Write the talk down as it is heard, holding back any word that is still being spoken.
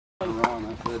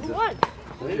Who won?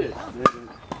 They did.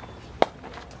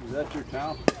 Is that your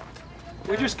towel?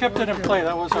 We just kept it in play.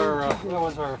 That was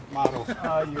our motto.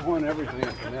 You won everything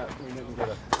at the net. We didn't get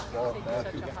a ball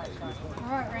basket. All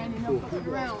right, Randy, no fucking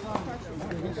around.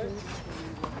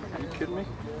 Are you kidding me?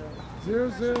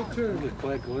 0-0-2. Just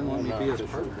play go in and let me be his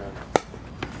partner.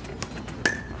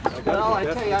 Well, I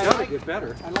tell you, I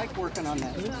like working on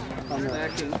that. On the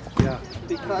backing. Yeah.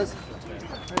 Because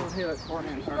I will hit it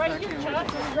forehand. Right here,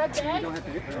 Chuck. Red bag?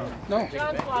 No.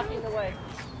 John's blocking the way.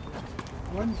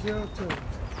 1-0-2.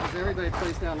 Because everybody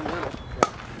plays down the middle.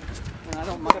 And I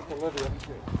don't mind. Except Olivia.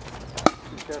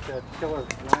 She's got that killer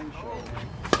line show.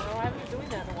 Oh, I haven't been doing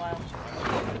that in a while.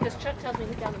 Because Chuck tells me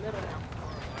to hit down the middle now.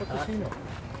 What does he know?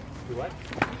 You what?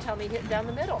 You tell me to hit down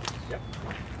the middle. Yep.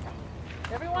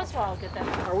 Every once in a while I'll get that.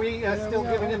 Are we still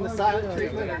giving him the silent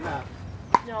treatment or not?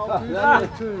 No.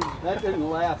 That didn't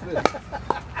laugh.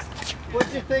 What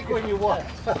did you think when you walked?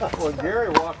 Well, Gary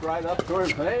walked right up to him.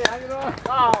 Hey, how you doing?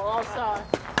 Oh, also.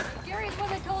 Gary's one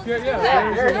that told us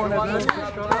Yeah, Gary's the one that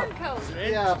turncoat.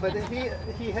 Yeah, but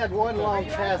he had one long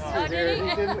pass through there.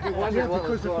 He wondered what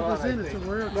was because if it going on. was in, it's a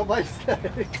weird. Nobody said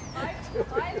anything. I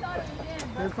thought you did.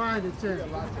 They're fine, it's in.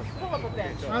 Pull up a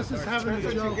bench. I was just having a That's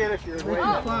what joke. you get if you're Making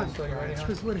waiting. fun.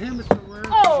 Because with him, it's a weird.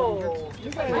 Oh!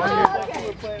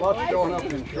 Well, showing up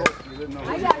in shorts. You didn't know.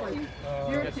 I got you.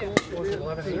 0-2.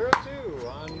 0-2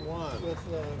 on one.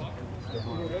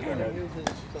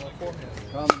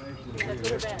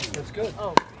 That's good.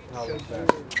 Oh.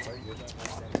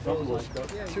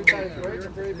 Two times right at the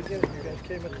very beginning, you guys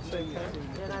came at the same time.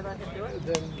 Did I let him do it?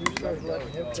 Then you started letting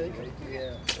him take it.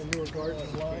 Yeah. And you were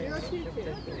guarding the line.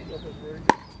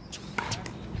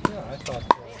 Yeah, I thought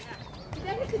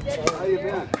How you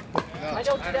been? I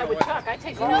don't do that with Chuck. I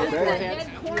take all the forehands.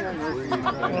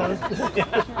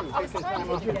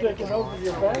 You're taking over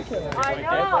your backhand. I know.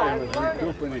 I'm learning.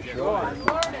 Recouping his shoulder. I'm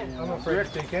learning. I'm afraid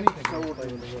to take anything. I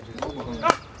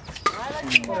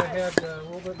let you But I guys. had a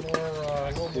little bit more,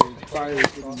 Fire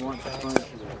didn't want to punch.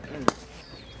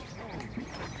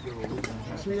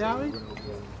 See, Allie?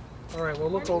 all right, we'll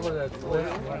look over that.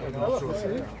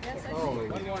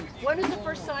 When is the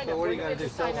first sign up? What are you When going do to we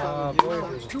do? sign up?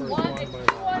 Voyager's first One, one it's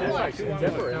by 2-1-1.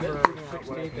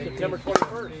 September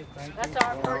 16th. That's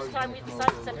our first time we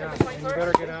decided September 21st. You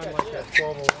better get on like that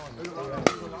 12:01.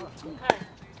 Okay,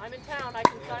 I'm in town. I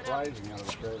can sign up.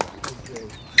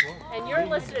 And you're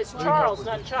listed as Charles,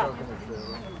 not Chuck.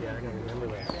 Yeah, I gotta remember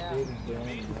that.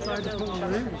 Yeah. Tried to pull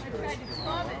her in.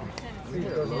 He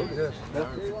goes like this.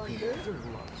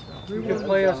 You can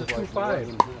play as a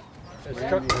 2-5. As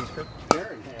Chuck Metzger.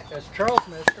 As Charles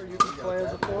Metzger, you can play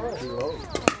as a 4-0.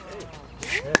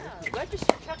 Yeah.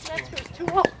 Register Chuck Metzger as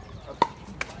 2-0.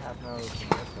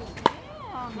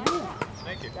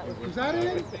 Thank you. Is that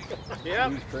in? Yeah.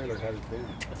 His trailer had it been.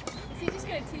 Is he just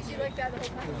going to teach you like that the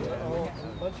whole time?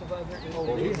 A bunch of other. No,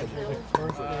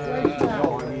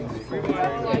 I mean, I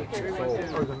like it.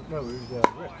 No, it was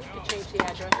To change the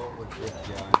address.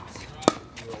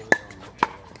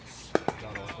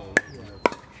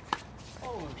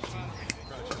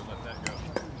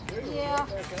 Yeah.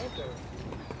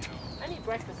 I need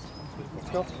breakfast. Let's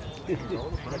go.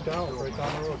 McDonald's right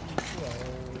down the road.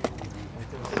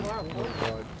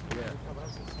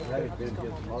 That had been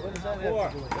his mother.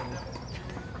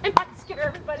 I'm about to scare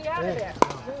everybody out of there.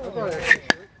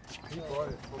 He bought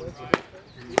it.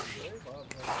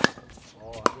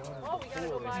 Oh, we gotta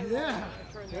go buy one. Yeah.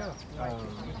 Yeah. I thought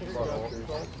you were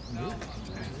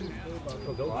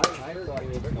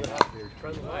out here.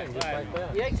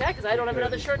 Yeah, exactly, because I don't have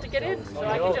another shirt to get in, so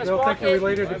I can just They'll walk think you're in.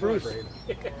 related to Bruce.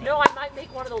 No, I might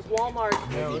make one of those Walmart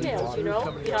emails, you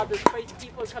know? You know, those crazy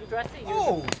people who come dressed as you.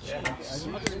 Oh!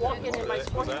 I'll just walk in my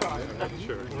sports car.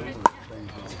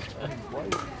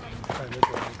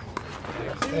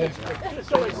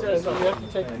 That's always says You have to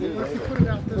take Let's put it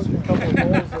out this way. couple of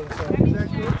bowls of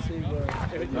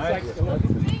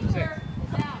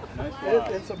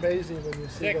It's amazing when you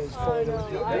see those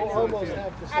photos. You almost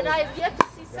have to say. And I've yet to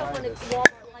see someone at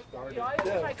Walmart like that. You know,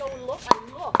 if I go and look, I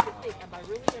think, am I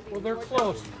really going to be Well, they're more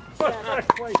close. Yeah. Not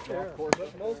quite there.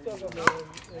 But most of them are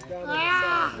down in the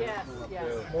south. Yes, yes.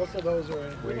 Most of those are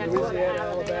in We'd have to go to Louisiana,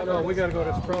 Alabama. Alabama. No, we gotta go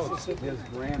to Sprout's. His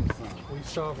grandson. We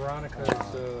saw Veronica's.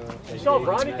 You saw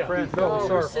Veronica? Friend. No, we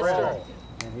saw her sister. friend.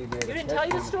 And he made You didn't tell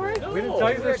you the story? We didn't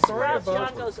tell you We were the at story Sprouts, about.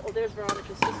 John goes, oh, there's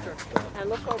Veronica's sister. And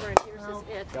look over and here's this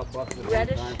it.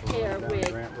 Reddish hair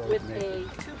wig with a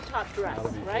tube top dress,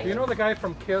 right? Do you know the guy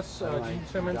from Kiss, Gene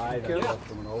Simmons from Kiss?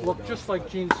 Looked just like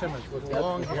Gene Simmons with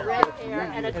long hair. Red hair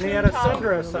and a And he had a two-tone.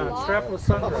 sundress on, strapless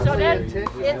sundress. So then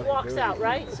it walks out,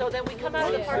 right? So then we come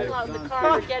out of the parking lot in the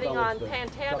car, we're getting on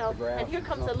Pantano, and here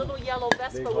comes a little yellow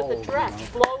Vespa with a dress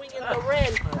blowing in the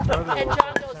wind. And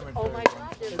John goes, oh my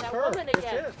God, there's that woman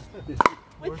again.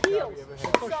 With heels.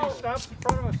 So she stops in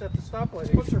front of us at the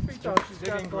stoplight, puts her feet down, she's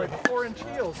got like 4-inch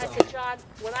heels I on. said, John,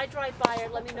 when I drive by her,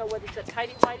 let me know whether it's a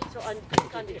tighty whities or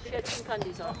pink undies. She had pink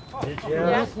undies on.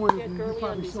 Yeah, She had girly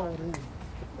undies on.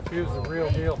 she was the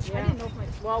real deal. Yeah.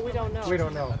 Well, we don't know. We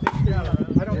don't know.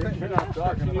 I don't think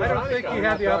he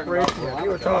had the operation yet. He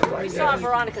was talking We like saw that.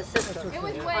 Veronica's sister It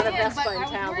was way on a in, Vespa but in I was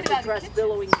town worried with a about dress the kitchen.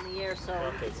 billowing in the air so I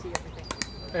could see everything.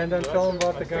 And then tell him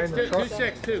about the guy in the truck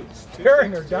 262.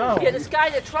 staring her down. Yeah, this guy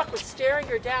in the truck was staring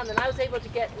her down, and I was able to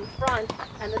get in front,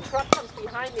 and the truck comes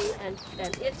behind me, and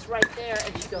it's right there,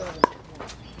 and she goes.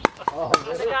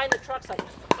 And the guy in the truck's like,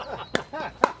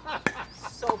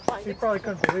 so He funny. probably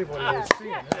couldn't believe what he was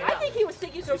seeing. Yeah, I think he was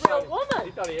thinking he's a real woman.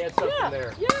 He thought he had something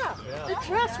there. Yeah, the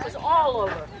dress was all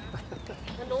over.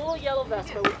 And the little yellow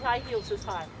Vespa with high heels this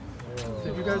high.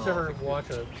 Did you guys ever watch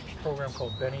a program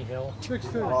called Benny Hill?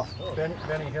 6:30.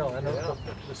 Benny Hill. And the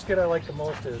skit I like the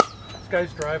most is this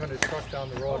guy's driving his truck down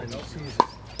the road and he sees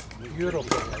this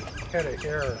beautiful head of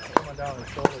hair coming down his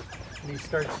shoulders. And he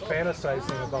starts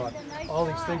fantasizing about all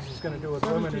these things he's going to do with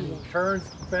women. And he turns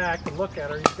back to look at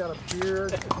her. He's got a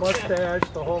beard, mustache,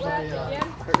 the whole thing. I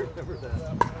remember that.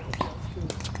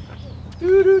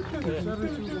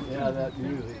 Yeah, that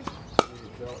music.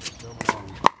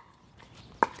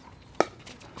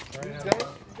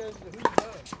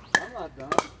 I'm not done.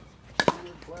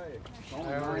 Play. It's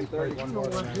only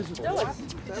 9:30. No,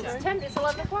 it's 10, it's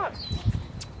 11 o'clock.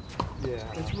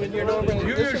 Yeah.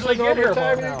 You usually get here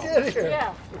about now.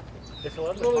 Yeah. It's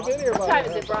 11 o'clock. What time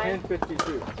is it, Brian?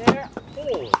 10:52. There. 8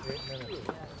 minutes.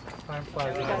 Time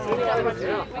flies. We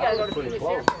gotta go to Phoenix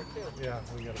Airport too. Yeah,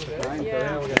 we got to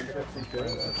Yeah.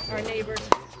 9:52. Our neighbors.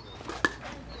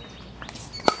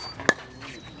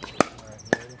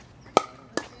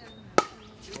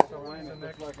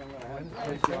 Looks like I'm going to have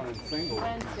to take you on in singles.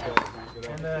 Wednesday.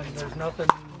 And then there's nothing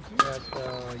that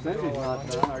Cindy's not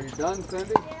done. Are you done,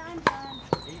 Cindy? Yeah, I'm done.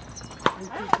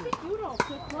 I think you'd all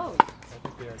so close. I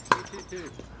think they are too.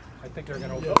 I think they're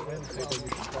going to open Wednesday, but you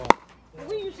should call. Well,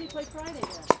 we usually play Friday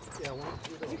then. Yeah,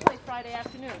 We play Friday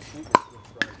afternoon.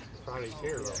 Friday's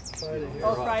here, though.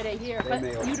 Oh, Friday here. But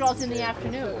Udall's in the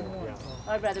afternoon.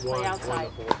 I'd rather play outside.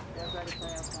 I'd rather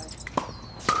play outside.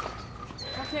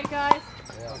 Okay, guys.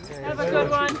 Have a good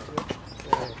one.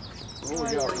 Oh,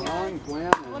 we got Ron, Gwen,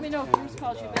 and... Let me know if Bruce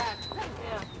calls you back.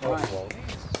 Yeah.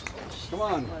 Come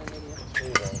on.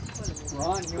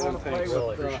 Ron, you want to play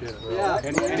with... Yeah.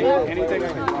 Anything I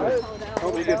can do.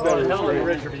 Hope you get better.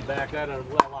 Rich will be back. That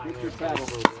Get your paddle a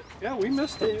little bit. Yeah, we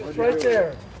missed it. It's right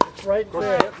there. It's right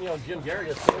there. You know, Jim Gary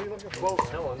just said, quote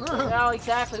Helen. Oh,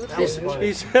 exactly. He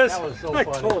says, That was so I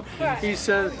funny. told him, he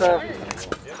says,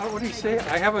 what did he say?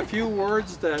 I have a few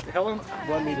words that Helen,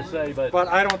 Wanted me to say, but but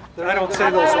I don't say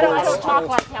I those don't words. talk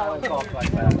like I Helen. don't talk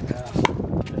like that. All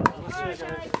right,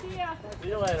 guys. See ya. See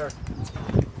you later.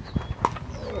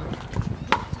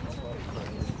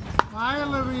 Bye,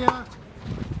 Olivia.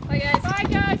 Bye, guys. Bye,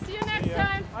 guys. See you next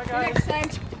time. See you next time.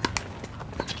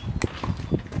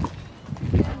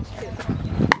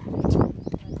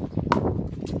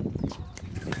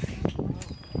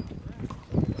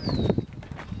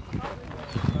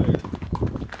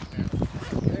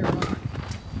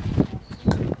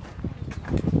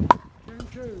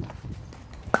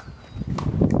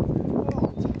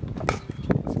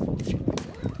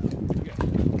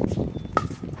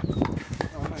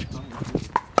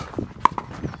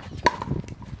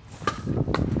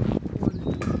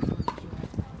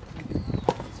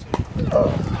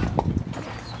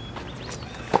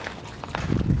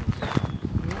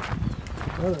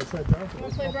 Want to play,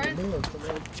 Brian? You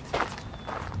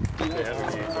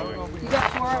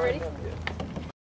got 4 already?